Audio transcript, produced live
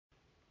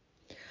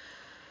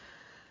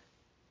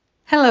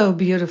Hello,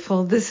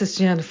 beautiful. This is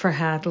Jennifer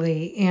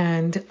Hadley,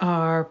 and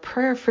our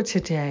prayer for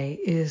today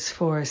is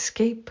for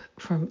escape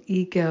from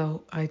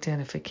ego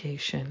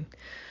identification.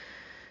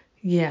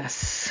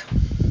 Yes,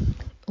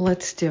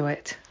 let's do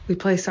it. We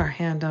place our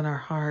hand on our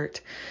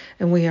heart,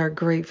 and we are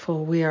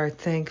grateful, we are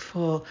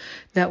thankful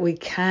that we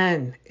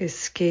can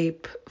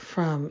escape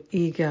from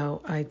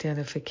ego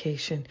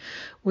identification.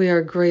 We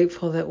are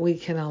grateful that we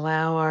can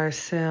allow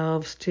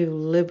ourselves to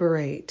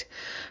liberate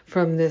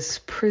from this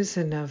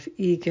prison of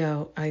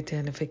ego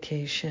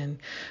identification.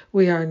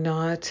 We are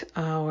not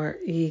our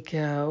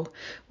ego.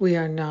 We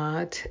are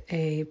not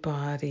a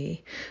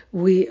body.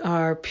 We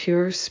are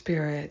pure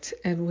spirit,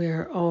 and we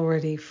are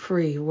already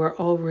free. We're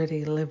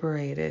already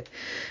liberated.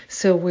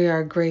 So we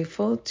are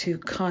grateful to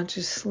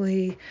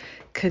consciously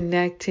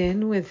connect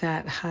in with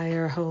that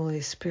higher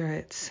Holy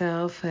Spirit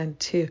self and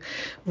to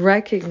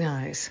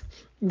recognize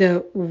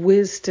the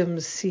wisdom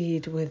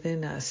seed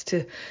within us,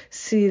 to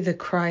see the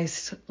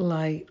Christ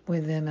light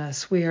within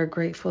us. We are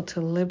grateful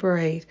to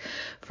liberate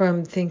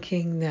from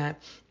thinking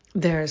that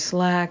there's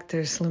lack,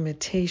 there's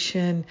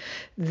limitation,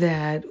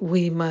 that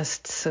we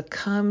must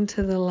succumb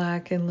to the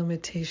lack and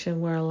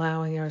limitation. We're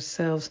allowing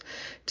ourselves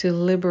to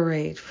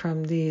liberate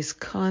from these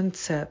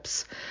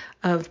concepts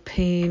of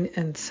pain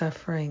and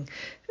suffering.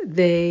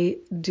 They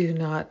do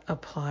not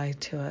apply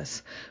to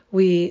us.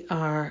 We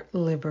are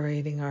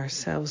liberating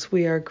ourselves.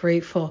 We are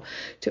grateful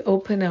to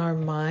open our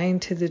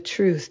mind to the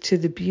truth, to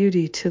the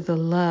beauty, to the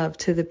love,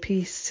 to the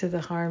peace, to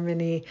the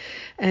harmony,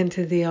 and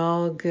to the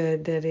all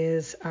good that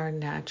is our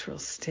natural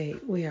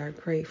state. We are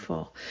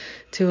grateful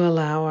to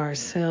allow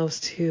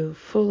ourselves to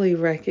fully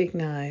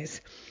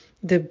recognize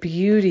the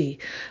beauty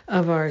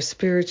of our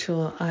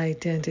spiritual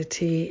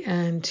identity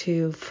and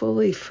to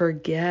fully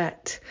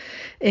forget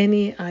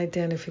any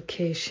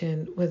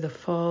identification with a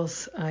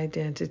false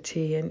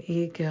identity, an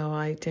ego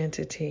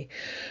identity.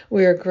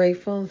 We are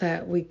grateful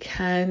that we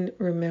can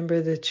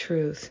remember the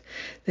truth,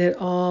 that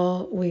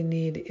all we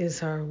need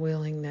is our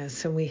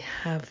willingness, and we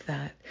have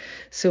that.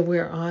 So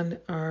we're on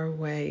our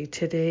way.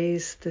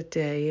 Today's the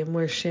day, and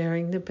we're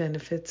sharing the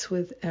benefits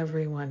with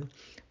everyone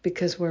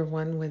because we're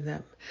one with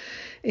them.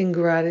 In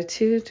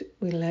gratitude,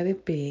 we let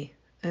it be,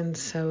 and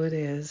so it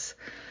is.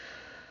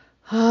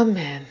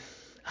 Amen.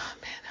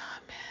 Amen.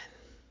 Amen.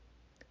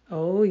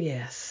 Oh,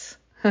 yes.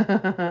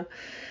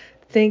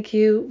 Thank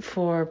you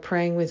for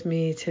praying with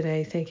me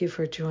today. Thank you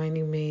for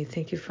joining me.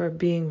 Thank you for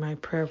being my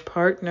prayer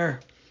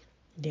partner.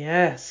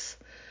 Yes.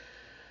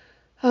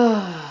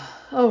 All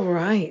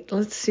right.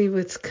 Let's see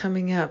what's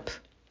coming up.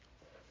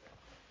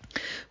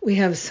 We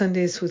have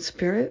Sundays with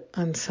Spirit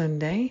on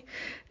Sunday,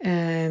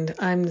 and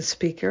I'm the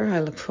speaker.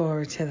 I look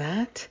forward to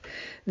that.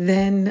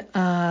 Then,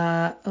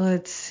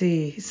 let's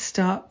see,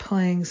 Stop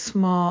Playing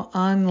Small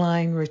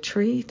online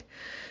retreat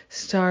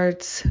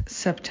starts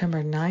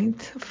September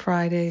 9th,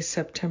 Friday,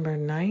 September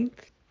 9th.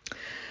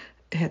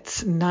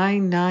 It's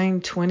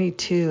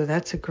 9922.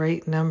 That's a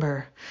great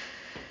number.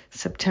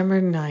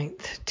 September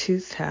 9th,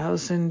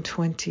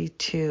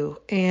 2022.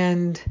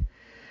 And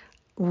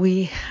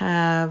we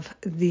have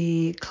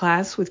the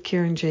class with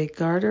Karen J.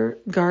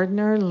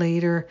 Gardner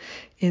later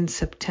in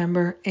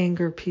September,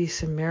 Anger,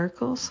 Peace, and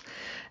Miracles.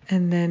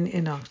 And then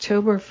in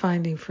October,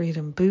 Finding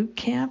Freedom Boot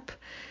Camp.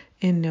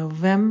 In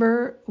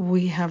November,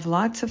 we have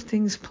lots of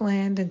things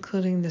planned,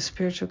 including the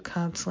Spiritual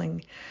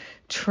Counseling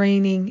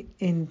Training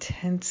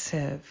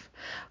Intensive.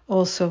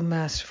 Also,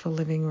 Masterful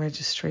Living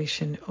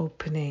registration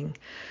opening.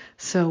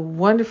 So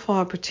wonderful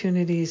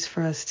opportunities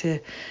for us to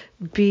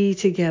be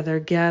together,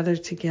 gather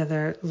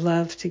together,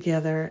 love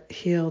together,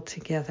 heal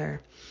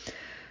together.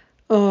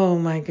 Oh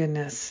my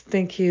goodness.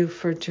 Thank you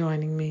for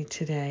joining me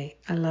today.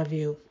 I love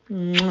you.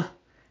 Mwah.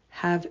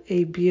 Have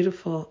a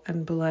beautiful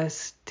and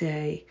blessed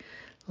day,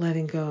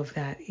 letting go of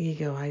that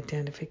ego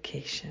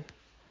identification.